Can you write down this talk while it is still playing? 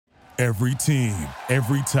Every team,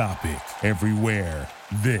 every topic, everywhere.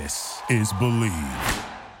 This is Believe.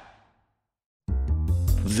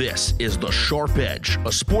 This is The Sharp Edge,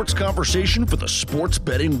 a sports conversation for the sports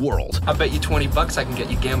betting world. I bet you $20 I can get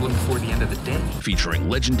you gambling before the end of the day. Featuring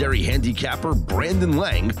legendary handicapper Brandon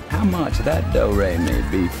Lang. How much that do-re may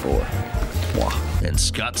be for? And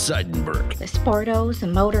Scott Seidenberg. The sportos,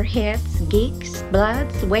 motorheads, geeks,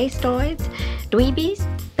 bloods, wastoids, dweebies,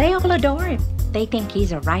 they all adore him. They think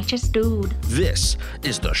he's a righteous dude. This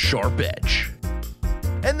is The Sharp Edge.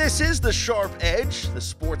 And this is The Sharp Edge, the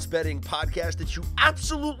sports betting podcast that you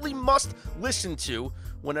absolutely must listen to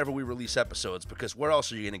whenever we release episodes, because where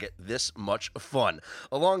else are you going to get this much fun?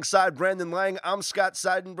 Alongside Brandon Lang, I'm Scott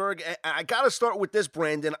Seidenberg. And I got to start with this,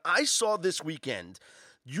 Brandon. I saw this weekend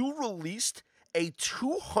you released a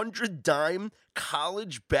 200-dime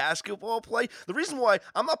college basketball play. The reason why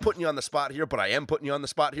I'm not putting you on the spot here, but I am putting you on the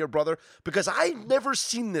spot here, brother, because I've never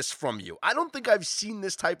seen this from you. I don't think I've seen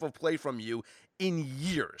this type of play from you in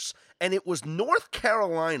years. And it was North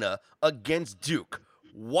Carolina against Duke.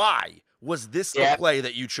 Why was this the play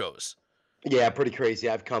that you chose? Yeah, pretty crazy.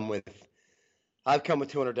 I've come with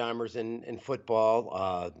 200-dimers in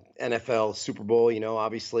football, NFL, Super Bowl,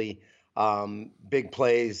 obviously big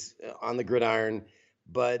plays on the gridiron.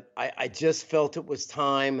 But I just felt it was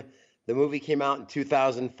time. The movie came out in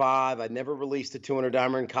 2005. I never released a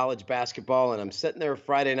 200-dimer in college basketball, and I'm sitting there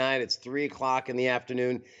Friday night. It's 3 o'clock in the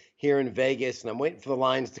afternoon here in Vegas, and I'm waiting for the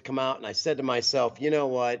lines to come out. And I said to myself, you know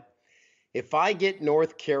what? If I get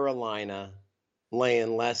North Carolina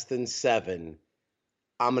laying less than 7,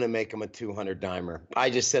 I'm going to make them a 200-dimer. I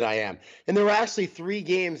just said I am. And there were actually 3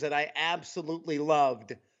 games that I absolutely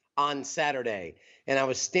loved on Saturday. And I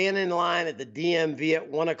was standing in line at the DMV at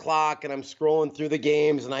 1 o'clock, and I'm scrolling through the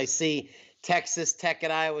games, and I see Texas Tech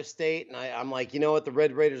at Iowa State. And I'm like, you know what? The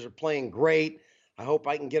Red Raiders are playing great. I hope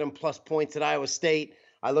I can get them plus points at Iowa State.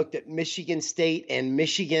 I looked at Michigan State and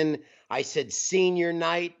Michigan. I said senior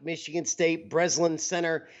night, Michigan State, Breslin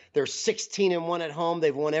Center. They're 16-1 at home.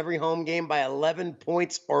 They've won every home game by 11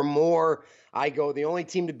 points or more. I go, the only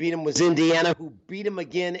team to beat them was Indiana, who beat them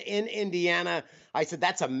again in Indiana. I said,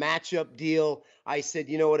 that's a matchup deal. I said,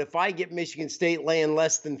 you know what, if I get Michigan State laying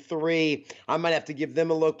less than 3, I might have to give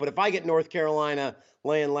them a look. But if I get North Carolina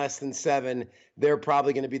laying less than 7, they're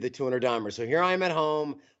probably going to be the 200-dimer. So here I am at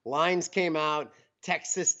home. Lines came out.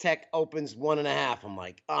 Texas Tech opens 1.5. I'm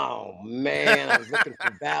like, oh, man, I was looking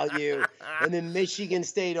for value. And then Michigan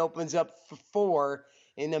State opens up for 4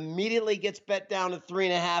 and immediately gets bet down to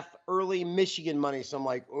 3.5 early Michigan money. So I'm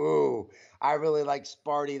like, ooh, I really like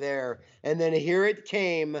Sparty there. And then here it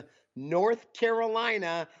came, North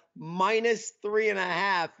Carolina minus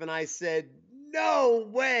 3.5. And I said, no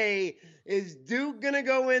way is Duke going to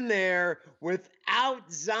go in there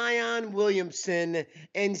without Zion Williamson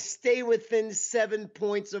and stay within 7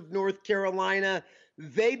 points of North Carolina.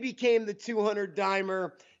 They became the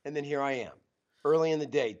 200-dimer. And then here I am. Early in the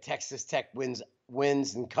day, Texas Tech wins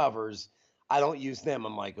and covers. I don't use them.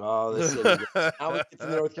 I'm like, oh, this is good. Now we get to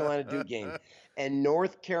the North Carolina Duke game. And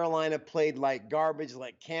North Carolina played like garbage,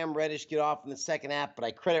 let Cam Reddish get off in the second half. But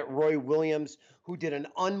I credit Roy Williams, who did an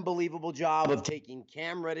unbelievable job of taking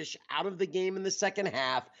Cam Reddish out of the game in the second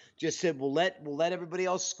half. Just said, we'll let everybody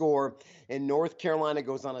else score. And North Carolina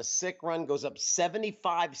goes on a sick run, goes up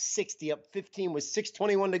 75-60, up 15 with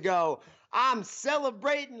 6:21 to go. I'm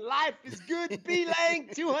celebrating. Life is good. B-Lang,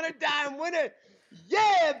 200-dime winner.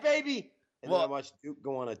 Yeah, baby. And then I watched Duke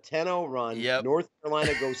go on a 10-0 run. Yep. North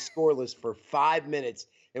Carolina goes scoreless for 5 minutes.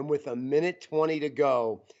 And with 1:20 to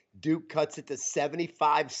go, Duke cuts it to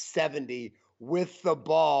 75-70 with the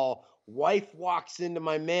ball. Wife walks into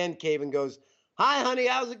my man cave and goes, hi, honey,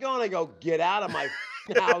 how's it going? I go, get out of my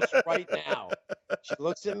house right now. She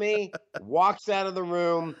looks at me, walks out of the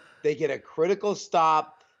room. They get a critical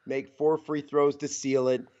stop, make 4 free throws to seal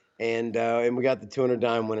it, and we got the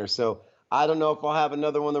 200-dime winner. So I don't know if I'll have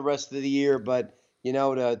another one the rest of the year, but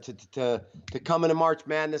to come into March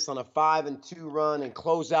Madness on a 5-2 run and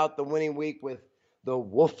close out the winning week with the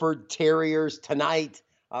Wofford Terriers tonight,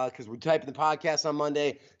 because we're typing the podcast on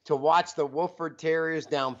Monday, to watch the Wofford Terriers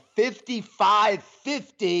down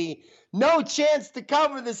 55-50, no chance to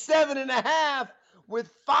cover the 7.5 with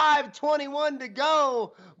 5:21 to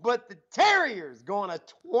go, but the Terriers go on a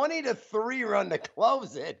 20-3 run to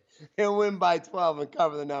close it and win by 12 and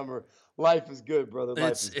cover the number. Life is good, brother.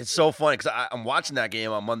 It's so funny because I'm watching that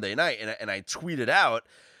game on Monday night, and I tweeted out,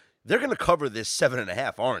 they're going to cover this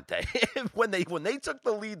 7.5, aren't they? when they took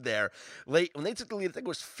the lead there late, when they took the lead, I think it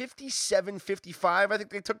was 57-55. I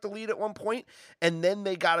think they took the lead at one point, and then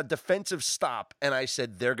they got a defensive stop, and I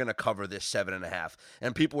said they're going to cover this 7.5.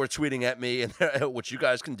 And people were tweeting at me, and which you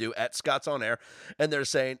guys can do at Scott's on Air, and they're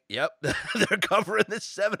saying, "Yep, they're covering this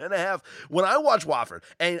 7.5." When I watch Wofford,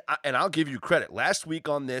 and I'll give you credit, last week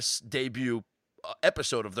on this debut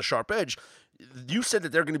episode of The Sharp Edge, you said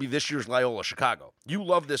that they're going to be this year's Loyola Chicago. You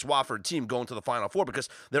love this Wofford team going to the Final Four because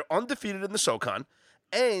they're undefeated in the SoCon,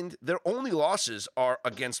 and their only losses are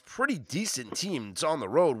against pretty decent teams on the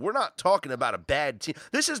road. We're not talking about a bad team.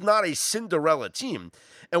 This is not a Cinderella team.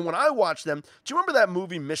 And when I watch them, do you remember that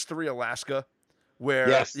movie Mystery Alaska? Where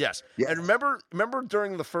yes. And remember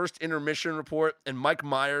during the first intermission report, and Mike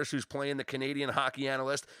Myers, who's playing the Canadian hockey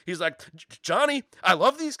analyst, he's like, "Johnny, I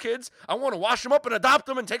love these kids. I want to wash them up and adopt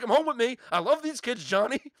them and take them home with me. I love these kids,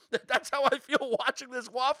 Johnny." That's how I feel watching this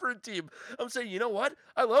Wofford team. I'm saying, you know what?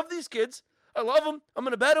 I love these kids. I love them. I'm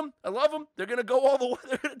going to bet them. I love them. They're going to go all the way.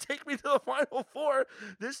 They're going to take me to the Final Four.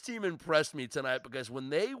 This team impressed me tonight because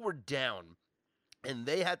when they were down and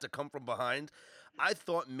they had to come from behind, I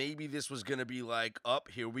thought maybe this was going to be like,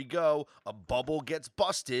 here we go. A bubble gets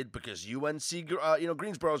busted because UNC,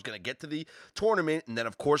 Greensboro is going to get to the tournament. And then,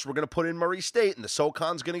 of course, we're going to put in Murray State, and the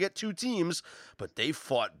SoCon's going to get 2 teams. But they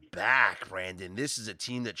fought back, Brandon. This is a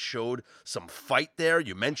team that showed some fight there.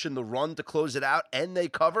 You mentioned the run to close it out, and they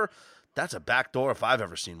cover. That's a backdoor if I've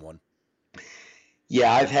ever seen one.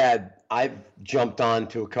 Yeah, I've jumped on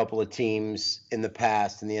to a couple of teams in the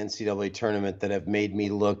past in the NCAA tournament that have made me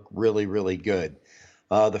look really, really good.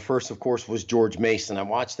 The first, of course, was George Mason. I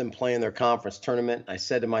watched them play in their conference tournament. I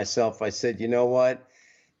said to myself, you know what?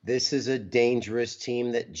 This is a dangerous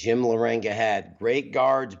team that Jim Larenga had. Great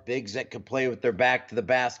guards, bigs that could play with their back to the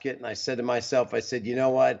basket. And I said to myself, you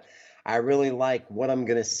know what? I really like what I'm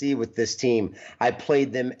going to see with this team. I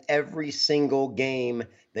played them every single game.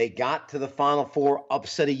 They got to the Final Four,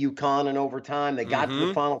 upset a UConn in overtime. They got to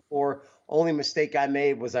the Final Four. Only mistake I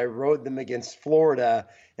made was I rode them against Florida,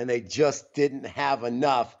 and they just didn't have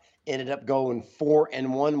enough. Ended up going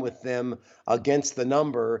 4-1 with them against the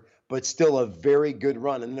number, but still a very good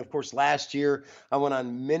run. And then, of course, last year I went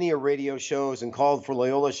on many radio shows and called for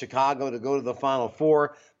Loyola Chicago to go to the Final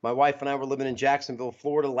Four. My wife and I were living in Jacksonville,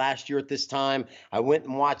 Florida last year at this time. I went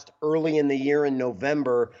and watched early in the year in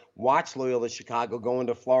November, watched Loyola Chicago go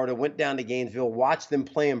into Florida, went down to Gainesville, watched them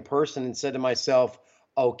play in person, and said to myself,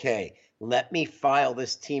 okay, let me file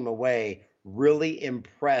this team away. Really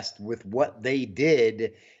impressed with what they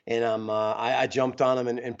did, and I jumped on them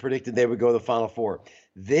and predicted they would go to the Final Four.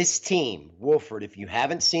 This team, Wofford, if you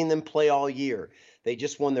haven't seen them play all year, they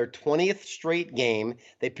just won their 20th straight game.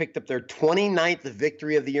 They picked up their 29th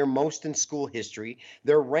victory of the year, most in school history.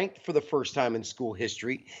 They're ranked for the first time in school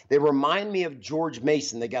history. They remind me of George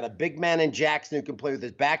Mason. They got a big man in Jackson who can play with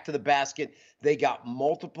his back to the basket. They got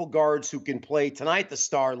multiple guards who can play. Tonight, the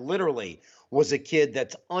star literally was a kid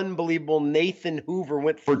that's unbelievable. Nathan Hoover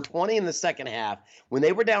went for 20 in the second half. When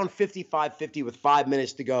they were down 55-50 with 5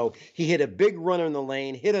 minutes to go, he hit a big runner in the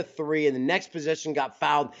lane, hit a 3, and the next possession got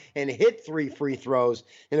fouled and hit 3 free throws.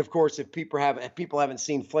 And, of course, if people haven't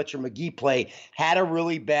seen Fletcher McGee play, had a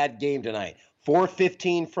really bad game tonight.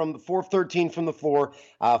 4-13 from the floor, 4-15 from the floor,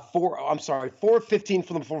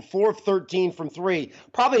 4 of 13 from 3.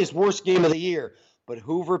 Probably his worst game of the year. But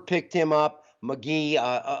Hoover picked him up. McGee,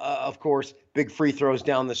 of course, big free throws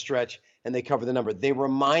down the stretch, and they cover the number. They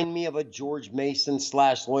remind me of a George Mason /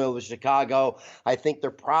 Loyola Chicago. I think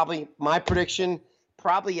they're my prediction,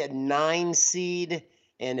 a 9 seed.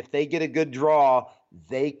 And if they get a good draw,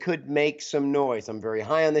 they could make some noise. I'm very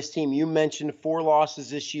high on this team. You mentioned 4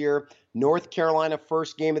 losses this year. North Carolina,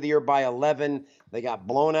 first game of the year by 11. They got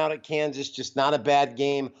blown out at Kansas, just not a bad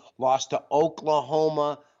game. Lost to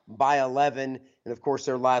Oklahoma by 11. And, of course,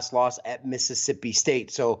 their last loss at Mississippi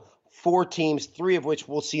State. So 4 teams, 3 of which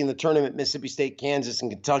we'll see in the tournament, Mississippi State, Kansas,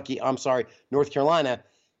 and North Carolina.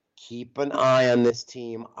 Keep an eye on this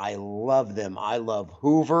team. I love them. I love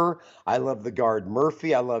Hoover. I love the guard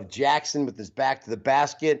Murphy. I love Jackson with his back to the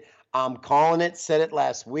basket. I'm calling it, said it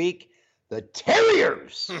last week. The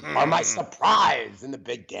Terriers are my surprise in the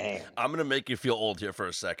big game. I'm going to make you feel old here for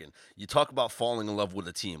a second. You talk about falling in love with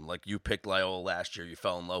a team. Like you picked Loyola last year. You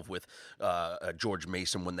fell in love with George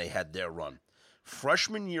Mason when they had their run.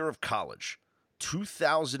 Freshman year of college,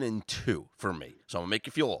 2002 for me. So I'm going to make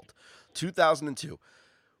you feel old. 2002.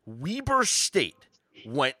 Weber State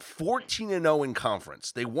went 14-0 in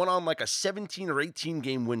conference. They went on like a 17 or 18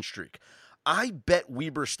 game win streak. I bet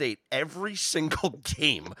Weber State every single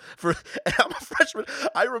game and I'm a freshman.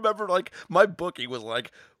 I remember like my bookie was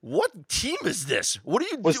like, "What team is this? What are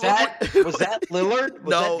you doing?" Was that Lillard?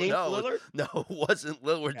 No, Lillard? no, it wasn't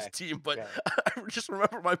Lillard's team. But I just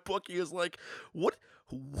remember my bookie is like, "What?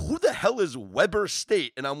 Who the hell is Weber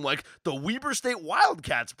State?" And I'm like, "The Weber State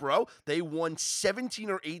Wildcats, bro. They won 17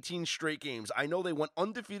 or 18 straight games. I know they went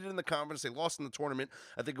undefeated in the conference. They lost in the tournament.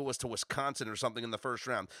 I think it was to Wisconsin or something in the first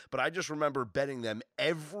round. But I just remember betting them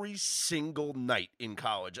every single night in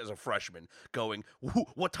college as a freshman, going,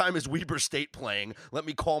 "What time is Weber State playing? Let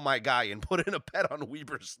me call my guy and put in a bet on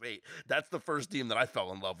Weber State." That's the first team that I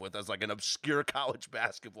fell in love with as like an obscure college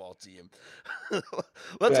basketball team.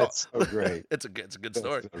 That's so great. It's a good story.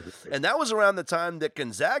 And that was around the time that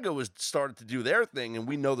Gonzaga was started to do their thing, and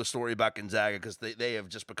we know the story about Gonzaga because they have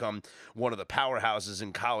just become one of the powerhouses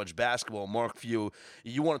in college basketball. Mark Few,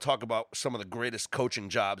 you want to talk about some of the greatest coaching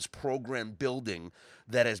jobs, program building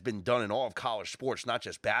that has been done in all of college sports, not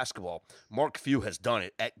just basketball. Mark Few has done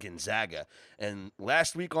it at Gonzaga. And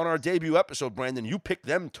last week on our debut episode, Brandon, you picked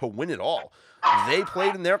them to win it all. They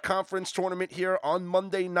played in their conference tournament here on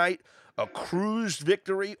Monday night. A cruise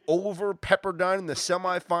victory over Pepperdine in the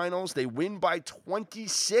semifinals. They win by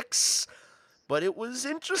 26, but it was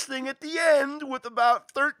interesting at the end with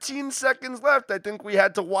about 13 seconds left. I think we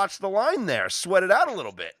had to watch the line there, sweat it out a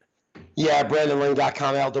little bit. Yeah,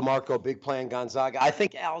 BrandonLane.com, Al DeMarco, big play on Gonzaga. I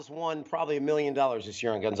think Al's won probably $1 million this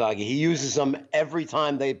year on Gonzaga. He uses them every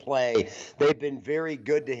time they play. They've been very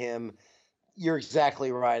good to him. You're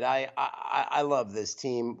exactly right. I love this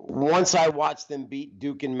team. Once I watched them beat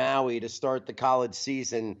Duke and Maui to start the college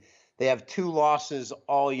season, they have 2 losses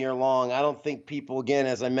all year long. I don't think people, again,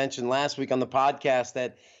 as I mentioned last week on the podcast,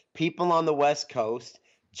 that people on the West Coast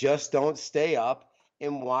just don't stay up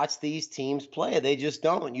and watch these teams play. They just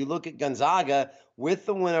don't. You look at Gonzaga with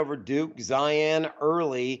the win over Duke, Zion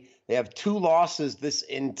early. They have 2 losses this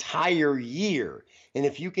entire year. And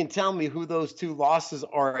if you can tell me who those 2 losses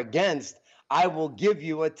are against, I will give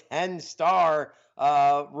you a 10-star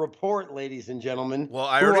report, ladies and gentlemen. Well,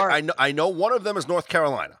 I know one of them is North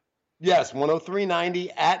Carolina. Yes, 103-90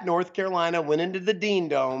 at North Carolina, went into the Dean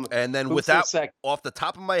Dome. And then off the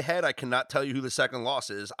top of my head, I cannot tell you who the second loss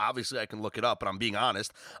is. Obviously, I can look it up, but I'm being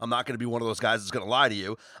honest. I'm not going to be one of those guys that's going to lie to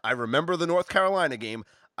you. I remember the North Carolina game.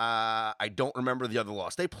 I don't remember the other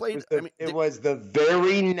loss. They played. It was the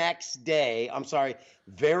very next day. I'm sorry,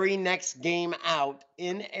 very next game out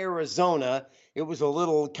in Arizona. It was a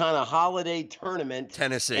little kind of holiday tournament.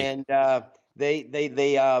 Tennessee, and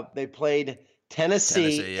they played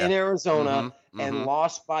Tennessee in Arizona and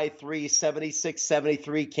lost by 3,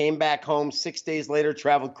 76-73. Came back home 6 days later.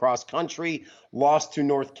 Traveled cross country, lost to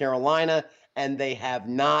North Carolina, and they have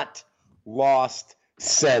not lost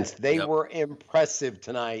since. They were impressive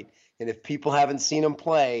tonight, and if people haven't seen them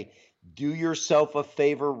play, do yourself a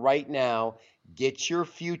favor right now. Get your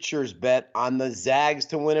futures bet on the Zags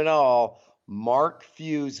to win it all. Mark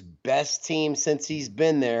Few's best team since he's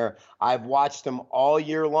been there. I've watched them all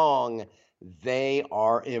year long. They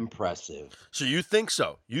are impressive. So you think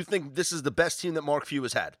so? You think this is the best team that Mark Few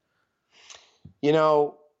has had? You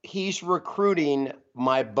know, he's recruiting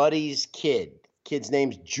my buddy's kid. Kid's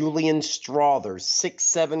name's Julian Strother,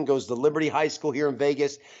 6'7", goes to Liberty High School here in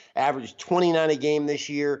Vegas, averaged 29 a game this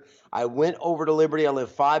year. I went over to Liberty. I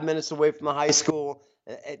live 5 minutes away from the high school.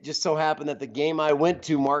 It just so happened that the game I went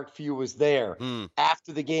to, Mark Few was there.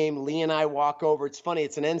 After the game, Lee and I walk over. It's funny.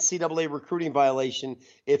 It's an NCAA recruiting violation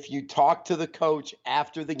if you talk to the coach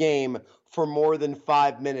after the game for more than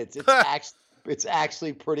 5 minutes. It's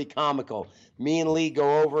actually pretty comical. Me and Lee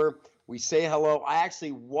go over. We say hello. I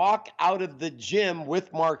actually walk out of the gym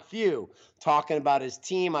with Mark Few talking about his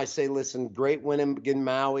team. I say, listen, great win in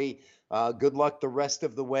Maui. Good luck the rest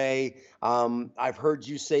of the way. I've heard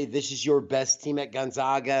you say this is your best team at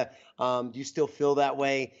Gonzaga. Do you still feel that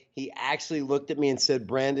way? He actually looked at me and said,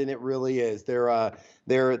 Brandon, it really is. They're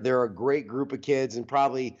a great group of kids, and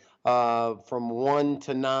probably from 1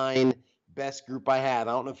 to 9, best group I had.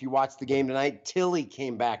 I don't know if you watched the game tonight. Tilly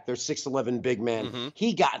came back. They're 6'11" big man.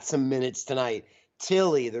 He got some minutes tonight.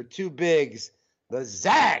 Tilly, they're 2 bigs. The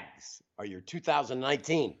Zags are your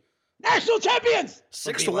 2019 national champions.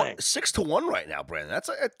 6-1 right now, Brandon.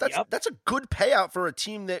 That's a good payout for a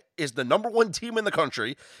team that is the number 1 team in the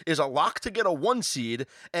country, is a lock to get a 1 seed,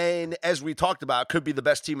 and as we talked about, could be the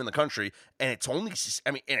best team in the country. And it's only,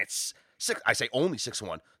 it's 6. I say only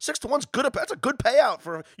 6-1. 6-1's good. That's a good payout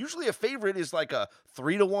for. Usually a favorite is like a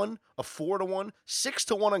 3-1, a 4-1,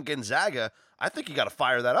 6-1 on Gonzaga. I think you got to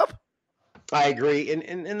fire that up. I agree,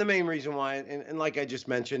 and the main reason why, and like I just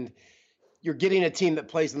mentioned, you're getting a team that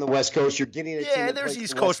plays in the West Coast. You're getting a team that there's plays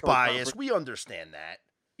East in the West Coast bias. Conference. We understand that.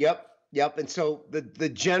 Yep. And so the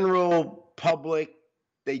general public,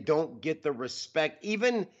 they don't get the respect,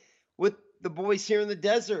 even with the boys here in the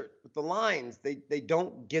desert, with the Lions, they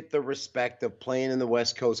don't get the respect of playing in the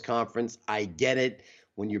West Coast Conference. I get it.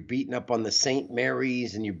 When you're beating up on the St.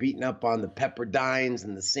 Mary's and you're beating up on the Pepperdines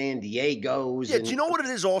and the San Diegos. Yeah, do you know what it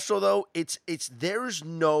is also, though? It's there's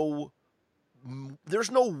no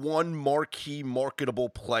one marquee marketable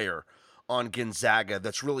player on Gonzaga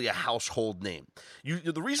that's really a household name.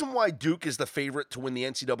 The reason why Duke is the favorite to win the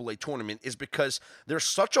NCAA tournament is because they're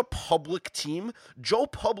such a public team. Joe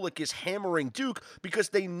Public is hammering Duke because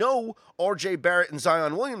they know R.J. Barrett and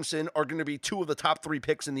Zion Williamson are going to be two of the top 3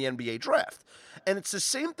 picks in the NBA draft. And it's the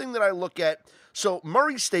same thing that I look at. So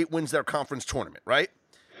Murray State wins their conference tournament, right?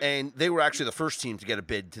 And they were actually the first team to get a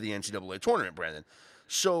bid to the NCAA tournament, Brandon.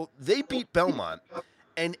 So they beat Belmont,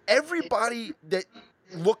 and everybody that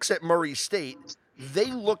looks at Murray State, they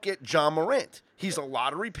look at John Morant. He's a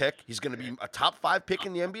lottery pick. He's going to be a top 5 pick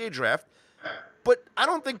in the NBA draft. But I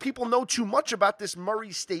don't think people know too much about this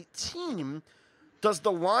Murray State team. Does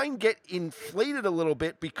the line get inflated a little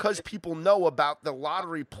bit because people know about the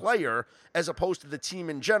lottery player as opposed to the team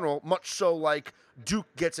in general, much so like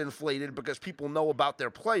Duke gets inflated because people know about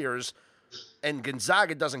their players, and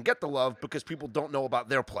Gonzaga doesn't get the love because people don't know about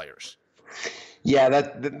their players? Yeah,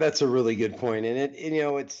 that's a really good point, and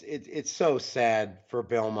it's so sad for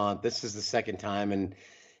Belmont. This is the second time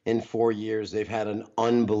in 4 years they've had an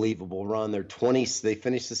unbelievable run. They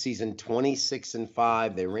finished the season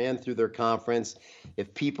 26-5. They ran through their conference.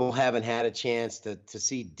 If people haven't had a chance to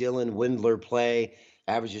see Dylan Windler play,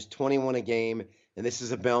 averages 21 a game, and this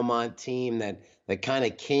is a Belmont team that kind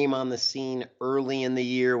of came on the scene early in the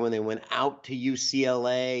year when they went out to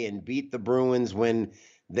UCLA and beat the Bruins when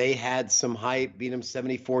they had some hype, beat them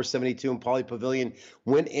 74-72 in Pauley Pavilion,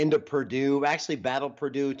 went into Purdue, actually battled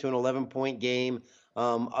Purdue to an 11-point game.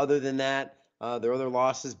 Other than that, their other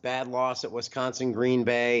losses, bad loss at Wisconsin, Green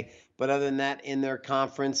Bay. But other than that, in their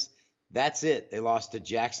conference, that's it. They lost to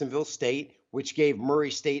Jacksonville State, which gave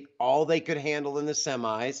Murray State all they could handle in the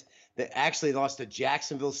semis. They actually lost to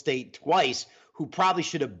Jacksonville State twice, who probably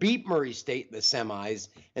should have beat Murray State in the semis.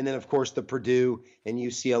 And then, of course, the Purdue and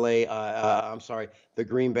UCLA, the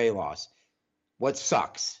Green Bay loss. What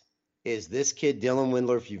sucks is this kid, Dylan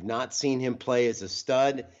Windler, if you've not seen him play, is a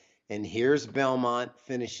stud. And here's Belmont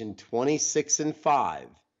finishing 26-5.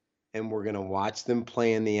 And we're going to watch them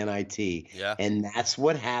play in the NIT. Yeah. And that's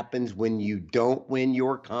what happens when you don't win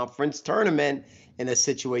your conference tournament in a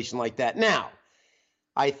situation like that. Now,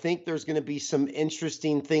 I think there's going to be some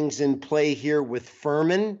interesting things in play here with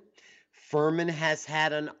Furman. Furman has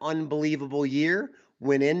had an unbelievable year,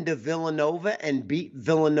 went into Villanova and beat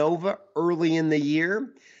Villanova early in the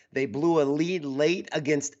year. They blew a lead late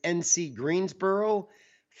against NC Greensboro.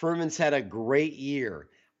 Furman's had a great year.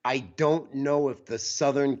 I don't know if the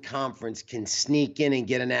Southern Conference can sneak in and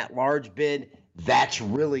get an at-large bid. That's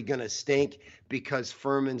really going to stink because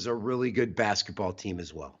Furman's a really good basketball team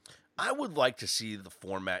as well. I would like to see the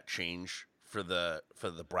format change for the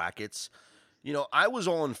brackets. You know, I was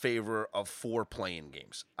all in favor of 4 play-in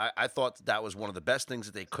games. I thought that was one of the best things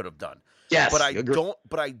that they could have done. Yes, but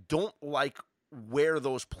I don't like where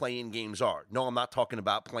those play-in games are. No, I'm not talking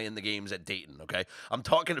about playing the games at Dayton, okay? I'm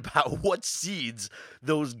talking about what seeds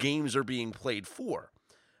those games are being played for.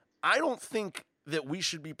 I don't think that we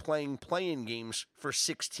should be playing play-in games for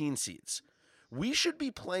 16 seeds. We should be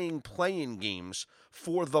playing play-in games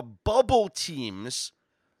for the bubble teams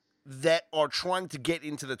that are trying to get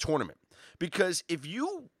into the tournament. Because if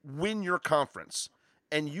you win your conference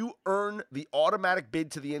and you earn the automatic bid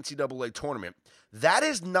to the NCAA tournament, that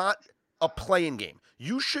is not a play-in game.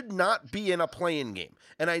 You should not be in a play-in game.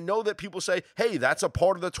 And I know that people say, hey, that's a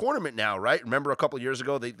part of the tournament now, right? Remember a couple of years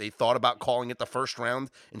ago, they thought about calling it the first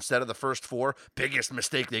round instead of the first 4. Biggest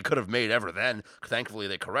mistake they could have made ever then. Thankfully,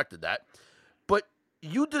 they corrected that. But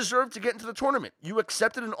you deserve to get into the tournament. You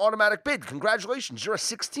accepted an automatic bid. Congratulations, you're a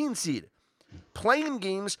 16 seed. Play-in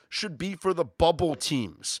games should be for the bubble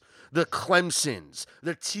teams, the Clemsons,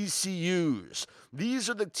 the TCUs. These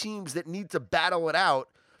are the teams that need to battle it out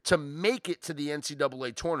to make it to the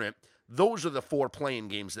NCAA tournament. Those are the 4 play-in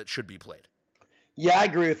games that should be played. Yeah, I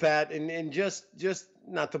agree with that. And just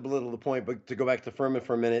not to belittle the point, but to go back to Furman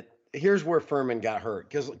for a minute, here's where Furman got hurt.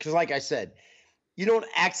 Because like I said, you don't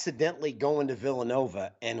accidentally go into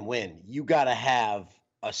Villanova and win. You got to have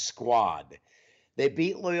a squad. They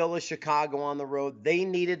beat Loyola Chicago on the road. They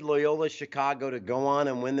needed Loyola Chicago to go on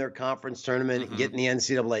and win their conference tournament and get in the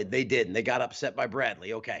NCAA. They didn't. They got upset by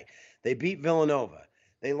Bradley. Okay. They beat Villanova.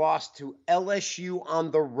 They lost to LSU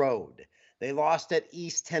on the road. They lost at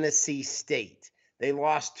East Tennessee State. They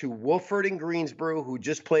lost to Wofford and Greensboro, who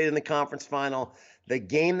just played in the conference final. The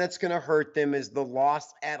game that's going to hurt them is the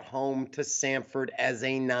loss at home to Samford as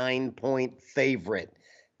a 9-point favorite.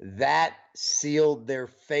 That sealed their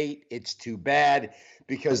fate. It's too bad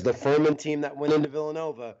because the Furman team that went into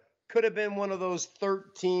Villanova could have been one of those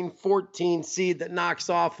 13, 14 seed that knocks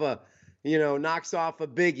off a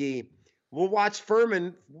biggie. We'll watch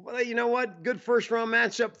Furman. Well, you know what? Good first-round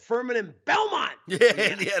matchup, Furman and Belmont.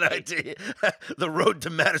 Yeah, the road to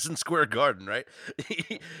Madison Square Garden, right?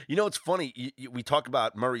 You know, it's funny. We talk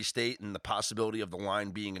about Murray State and the possibility of the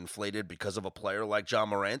line being inflated because of a player like John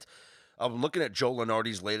Morant. I'm looking at Joe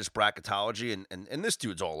Lunardi's latest bracketology, and this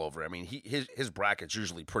dude's all over. I mean, his bracket's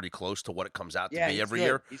usually pretty close to what it comes out to be every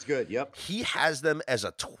year. He's good, yep. He has them as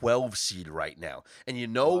a 12 seed right now. And you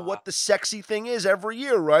know what the sexy thing is every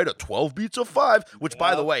year, right? A 12 beats a 5, which,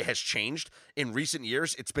 by the way, has changed in recent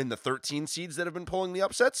years. It's been the 13 seeds that have been pulling the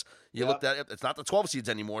upsets. You looked at it, it's not the 12 seeds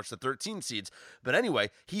anymore, it's the 13 seeds. But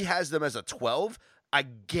anyway, he has them as a 12. I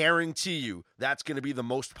guarantee you that's going to be the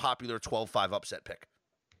most popular 12-5 upset pick.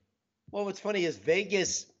 Well, what's funny is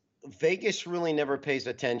Vegas really never pays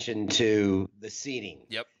attention to the seeding.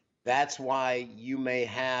 Yep. That's why you may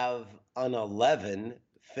have an 11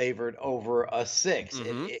 favored over a 6.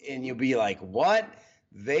 Mm-hmm. And you'll be like, what?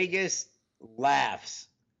 Vegas laughs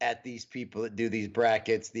at these people that do these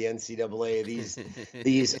brackets, the NCAA,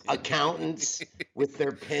 these accountants with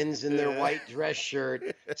their pins and their white dress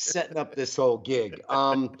shirt setting up this whole gig.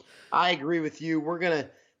 I agree with you. We're going to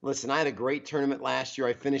 – listen, I had a great tournament last year.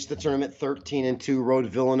 I finished the tournament 13-2, rode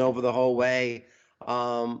Villanova the whole way.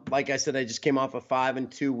 Like I said, I just came off a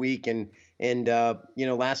 5-2 week, and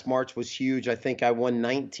last March was huge. I think I won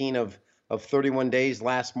 19 of 31 days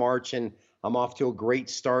last March, and I'm off to a great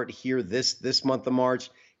start here this month of March.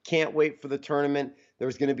 Can't wait for the tournament.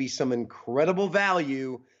 There's going to be some incredible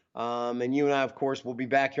value, and you and I, of course, will be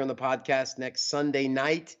back here on the podcast next Sunday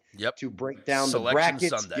night to break down Selection the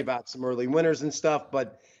brackets, Sunday. give out some early winners and stuff,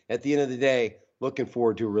 but at the end of the day, looking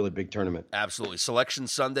forward to a really big tournament. Absolutely. Selection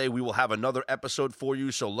Sunday, we will have another episode for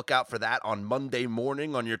you, so look out for that on Monday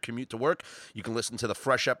morning on your commute to work. You can listen to the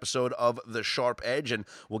fresh episode of The Sharp Edge, and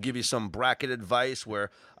we'll give you some bracket advice where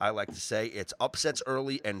I like to say it's upsets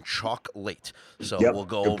early and chalk late. So we'll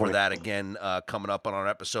go over that again coming up on our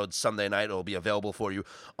episode Sunday night. It'll be available for you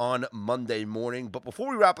on Monday morning. But before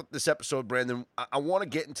we wrap up this episode, Brandon, I want to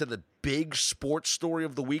get into the big sports story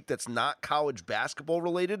of the week that's not college basketball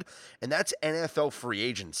related, and that's NFL free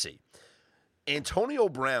agency. Antonio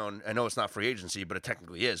Brown, I know it's not free agency, but it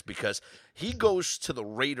technically is, because he goes to the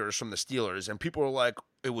Raiders from the Steelers, and people are like,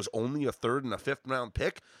 it was only a 3rd and a 5th round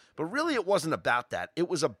pick, but really it wasn't about that. It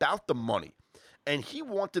was about the money, and he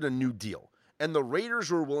wanted a new deal, and the Raiders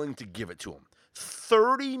were willing to give it to him.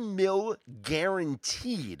 $30 million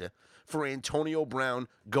guaranteed for Antonio Brown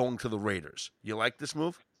going to the Raiders. You like this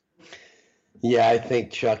move? Yeah, I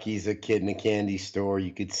think Chucky's a kid in a candy store.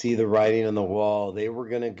 You could see the writing on the wall. They were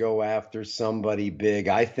going to go after somebody big.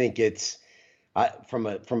 I think it's from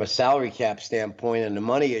a salary cap standpoint and a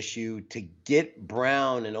money issue to get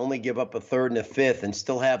Brown and only give up a 3rd and a 5th and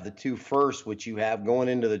still have the 2 firsts, which you have going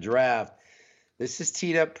into the draft. This is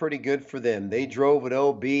teed up pretty good for them. They drove at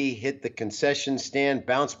OB, hit the concession stand,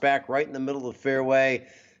 bounced back right in the middle of the fairway.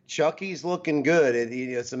 Chucky's looking good.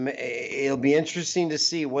 It'll be interesting to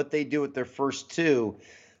see what they do with their first 2,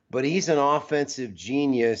 but he's an offensive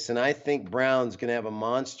genius, and I think Brown's going to have a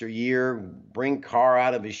monster year, bring Carr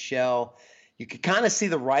out of his shell. You could kind of see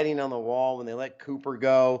the writing on the wall when they let Cooper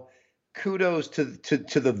go. Kudos to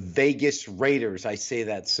the Vegas Raiders. I say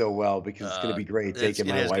that so well because it's going to be great taking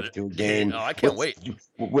my wife to a game. I can't wait.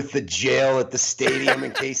 With the jail at the stadium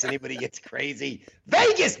in case anybody gets crazy.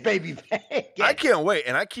 Vegas, baby, Vegas. I can't wait.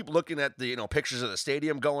 And I keep looking at the pictures of the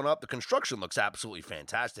stadium going up. The construction looks absolutely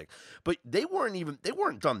fantastic. But they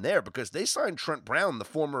weren't done there because they signed Trent Brown, the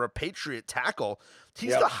former Patriot tackle.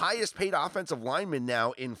 He's the highest paid offensive lineman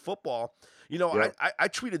now in football. I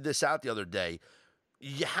tweeted this out the other day.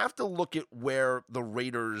 You have to look at where the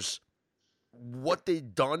Raiders, what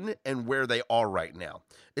they've done and where they are right now.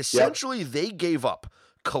 Essentially, they gave up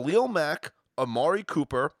Khalil Mack, Amari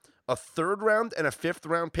Cooper, a 3rd round and a 5th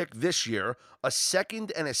round pick this year, a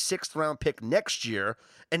 2nd and a 6th round pick next year,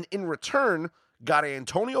 and in return got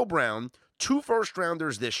Antonio Brown, 2 first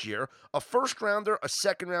rounders this year, a 1st rounder, a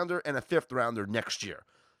 2nd rounder, and a 5th rounder next year.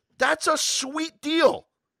 That's a sweet deal.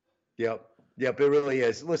 Yep, it really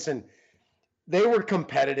is. Listen, they were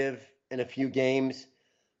competitive in a few games,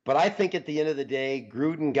 but I think at the end of the day,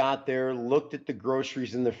 Gruden got there, looked at the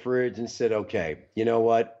groceries in the fridge and said, okay, you know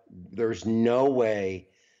what? There's no way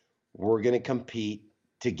we're going to compete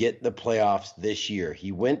to get the playoffs this year.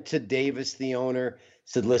 He went to Davis, the owner,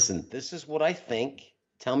 said, listen, this is what I think.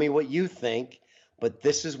 Tell me what you think. But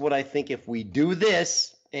this is what I think. If we do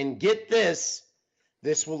this and get this,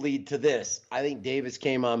 this will lead to this. I think Davis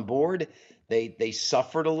came on board. They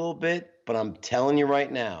suffered a little bit, but I'm telling you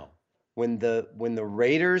right now, when the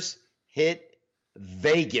Raiders hit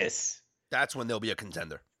Vegas, that's when they'll be a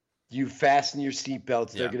contender. You fasten your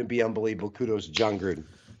seatbelts. Yeah. They're going to be unbelievable. Kudos to John Gruden.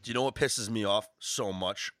 Do you know what pisses me off so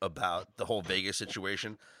much about the whole Vegas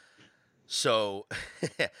situation? So,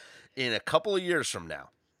 in a couple of years from now,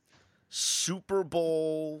 Super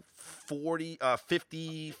Bowl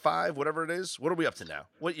 55, whatever it is. What are we up to now?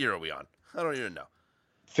 What year are we on? I don't even know.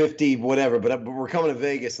 50, whatever. But we're coming to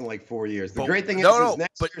Vegas in like 4 years. The great thing is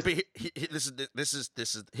next year. This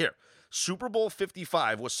is here. Super Bowl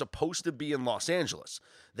 55 was supposed to be in Los Angeles.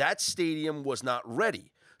 That stadium was not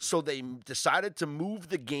ready, so they decided to move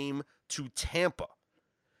the game to Tampa.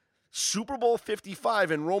 Super Bowl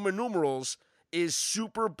 55 in Roman numerals is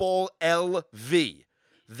Super Bowl LV.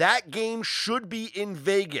 That game should be in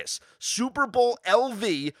Vegas. Super Bowl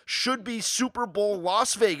LV should be Super Bowl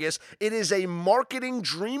Las Vegas. It is a marketing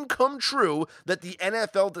dream come true that the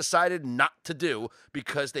NFL decided not to do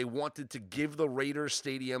because they wanted to give the Raiders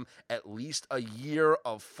Stadium at least a year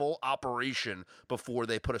of full operation before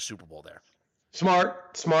they put a Super Bowl there.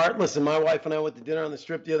 Smart. Listen, my wife and I went to dinner on the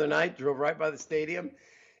Strip the other night, drove right by the stadium.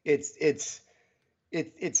 It's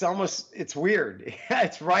weird.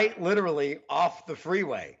 It's right literally off the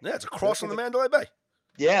freeway. Yeah, it's across from the Mandalay Bay.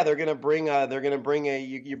 Yeah, they're gonna bring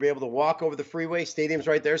you'll be able to walk over the freeway. Stadium's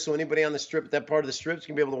right there, so anybody on the Strip, that part of the Strip's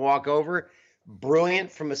gonna be able to walk over.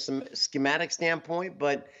 Brilliant from a schematic standpoint,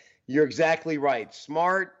 but you're exactly right.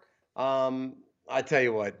 Smart. I tell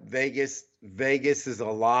you what, Vegas is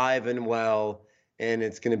alive and well, and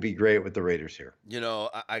it's going to be great with the Raiders here. You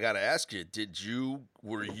know, I got to ask you,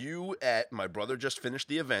 were you at, my brother just finished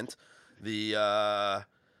the event, what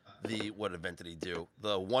event did he do?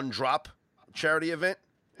 The One Drop charity event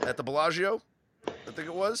at the Bellagio, I think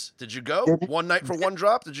it was. Did you go? One night for One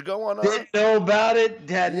Drop? Did you go on? Didn't know about it.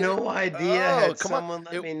 Had no idea. Had someone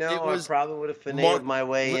let me know, I probably would have finagled my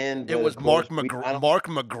way in. It was Mark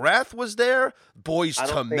McGrath was there. Boys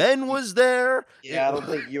to Men was there. Yeah, I don't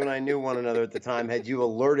think you and I knew one another at the time. Had you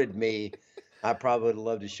alerted me, I probably would have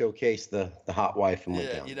loved to showcase the hot wife and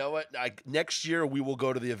went down. You know what? Next year we will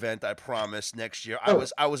go to the event. I promise. Next year,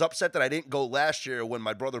 I was upset that I didn't go last year when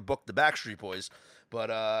my brother booked the Backstreet Boys.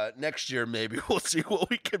 But next year maybe we'll see what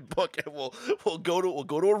we can book, and we'll go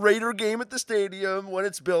to a Raider game at the stadium when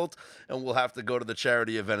it's built, and we'll have to go to the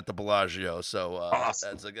charity event at the Bellagio. So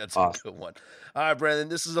awesome. That's a good one. All right, Brandon,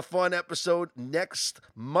 this is a fun episode. Next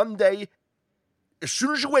Monday, as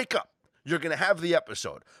soon as you wake up, you're going to have the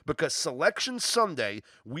episode, because Selection Sunday,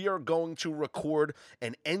 we are going to record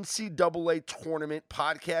an NCAA tournament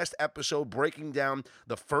podcast episode breaking down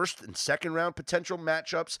the first and second round potential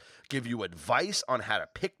matchups, give you advice on how to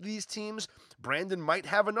pick these teams. Brandon might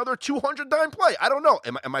have another 200-dime play. I don't know.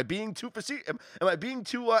 Am I being too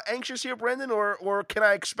anxious here, Brandon, or can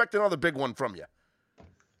I expect another big one from you?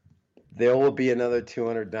 There will be another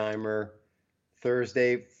 200-dimer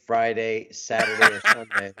Thursday, Friday, Saturday, or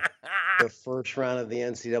Sunday. The first round of the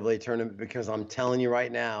NCAA tournament, because I'm telling you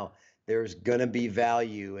right now, there's going to be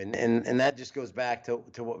value. And that just goes back to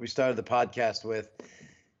what we started the podcast with.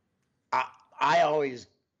 I always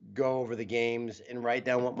go over the games and write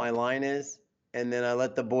down what my line is, and then I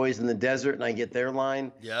let the boys in the desert and I get their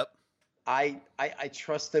line. Yep. I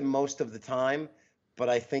trust them most of the time, but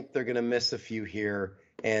I think they're going to miss a few here,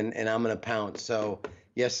 and I'm going to pounce. So,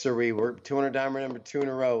 yes, sir, we're 200-dimer number 2 in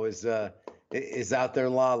a row is out there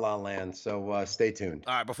in La La Land, so stay tuned.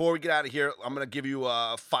 All right, before we get out of here, I'm going to give you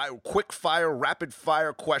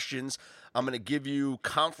rapid-fire questions. I'm going to give you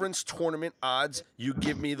conference tournament odds. You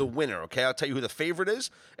give me the winner, okay? I'll tell you who the favorite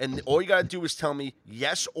is, and all you got to do is tell me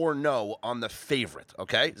yes or no on the favorite,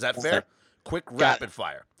 okay? Is that fair? Quick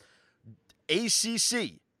rapid-fire.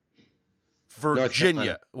 ACC,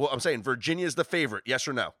 Virginia. Well, I'm saying Virginia is the favorite, yes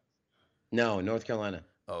or no? No, North Carolina.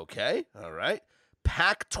 Okay, all right.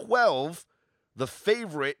 Pac-12, the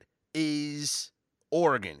favorite is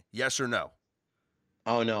Oregon. Yes or no?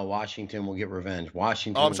 Oh, no. Washington will get revenge.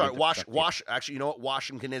 Washington. Oh, I'm sorry. Actually, you know what?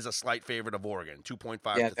 Washington is a slight favorite of Oregon.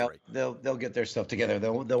 2.5 to 3. They'll get their stuff together.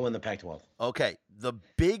 They'll win the Pac-12. Okay. The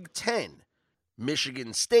Big Ten,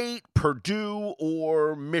 Michigan State, Purdue,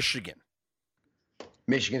 or Michigan?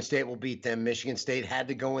 Michigan State will beat them. Michigan State had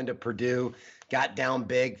to go into Purdue, got down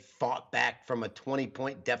big, fought back from a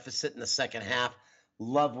 20-point deficit in the second half.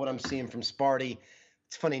 Love what I'm seeing from Sparty.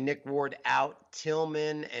 It's funny, Nick Ward out.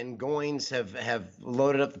 Tillman and Goins have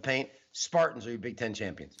loaded up the paint. Spartans are your Big Ten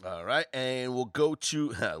champions. All right, and we'll go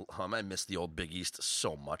to I miss the old Big East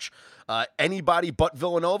so much. Anybody but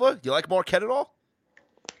Villanova? You like Marquette at all?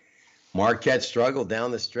 Marquette struggled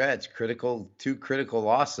down the stretch. Two critical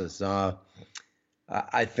losses.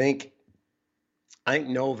 I think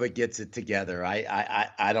Nova gets it together.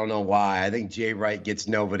 I don't know why. I think Jay Wright gets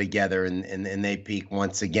Nova together and they peak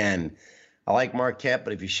once again. I like Marquette,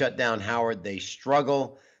 but if you shut down Howard, they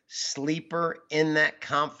struggle. Sleeper in that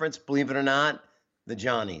conference, believe it or not, the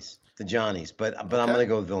Johnnies. But I'm going to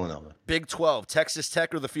go with Villanova. Big 12, Texas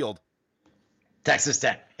Tech or the Field? Texas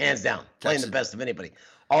Tech, hands down, playing the best of anybody.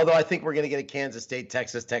 Although I think we're going to get a Kansas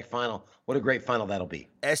State-Texas Tech final. What a great final that'll be.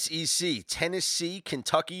 SEC, Tennessee,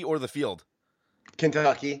 Kentucky, or the Field?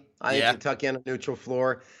 Kentucky. I think Kentucky on a neutral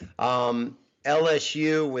floor.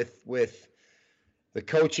 LSU with the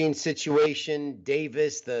coaching situation.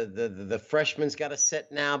 Davis, the freshman's got to sit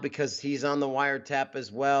now because he's on the wiretap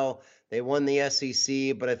as well. They won the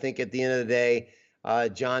SEC, but I think at the end of the day,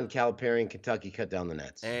 John Calipari and Kentucky cut down the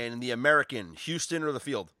nets. And the American, Houston or the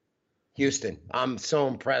Field? Houston. I'm so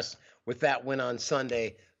impressed with that win on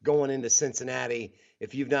Sunday going into Cincinnati.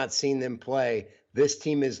 If you've not seen them play, this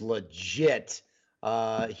team is legit.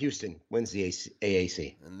 Houston wins the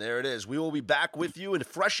AAC. And there it is. We will be back with you in a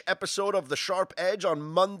fresh episode of The Sharp Edge on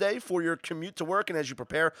Monday for your commute to work. And as you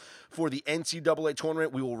prepare for the NCAA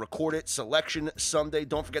tournament, we will record it Selection Sunday.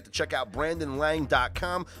 Don't forget to check out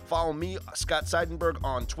BrandonLang.com. Follow me, Scott Seidenberg,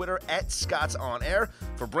 on Twitter @ScottsOnAir.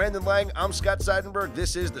 For Brandon Lang, I'm Scott Seidenberg.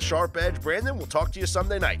 This is The Sharp Edge. Brandon, we'll talk to you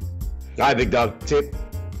Sunday night. All right, big dog. Tip.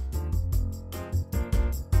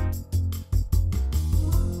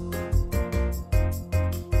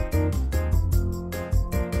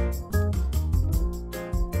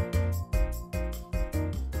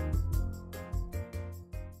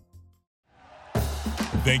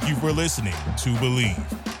 Thank you for listening to Believe.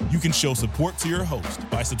 You can show support to your host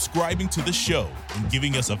by subscribing to the show and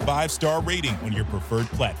giving us a 5-star rating on your preferred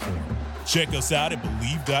platform. Check us out at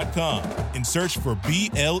Believe.com and search for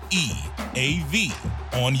BLEAV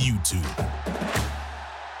on YouTube.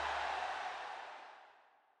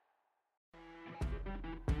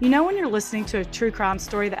 You know when you're listening to a true crime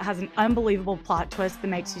story that has an unbelievable plot twist that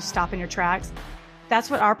makes you stop in your tracks? That's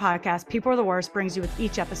what our podcast, People Are the Worst, brings you with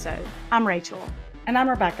each episode. I'm Rachel. And I'm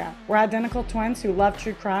Rebecca. We're identical twins who love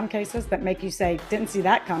true crime cases that make you say, didn't see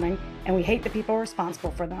that coming, and we hate the people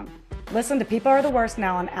responsible for them. Listen to People Are the Worst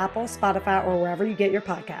now on Apple, Spotify, or wherever you get your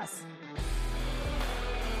podcasts.